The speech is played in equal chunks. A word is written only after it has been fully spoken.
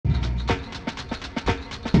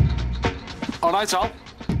All right, Al.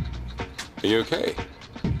 Are you okay?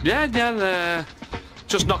 Yeah,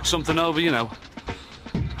 just knocked something over, you know.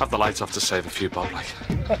 Have the lights off to save a few bob, like.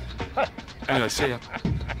 Anyway, see ya.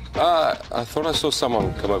 I thought I saw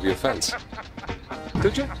someone come over your fence.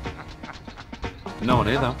 Did you? No one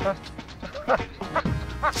here, though.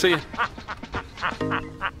 See ya.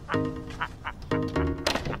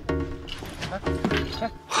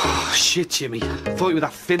 Oh, shit, Jimmy. I thought you were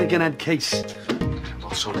that Finnegan head case.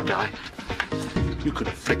 What sort of guy? You could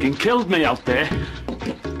have freaking killed me out there.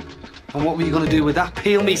 And what were you going to do with that?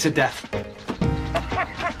 Peel me to death.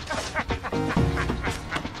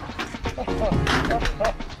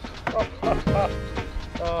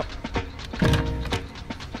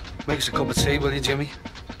 Make us a cup of tea, will you, Jimmy?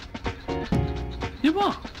 You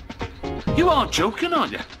what? You aren't joking,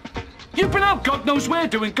 aren't you? You've been out God knows where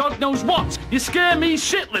doing God knows what. You scare me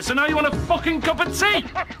shitless and now you want a fucking cup of tea?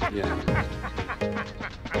 Yeah.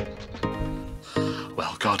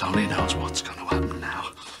 Well, God only knows what's going to happen.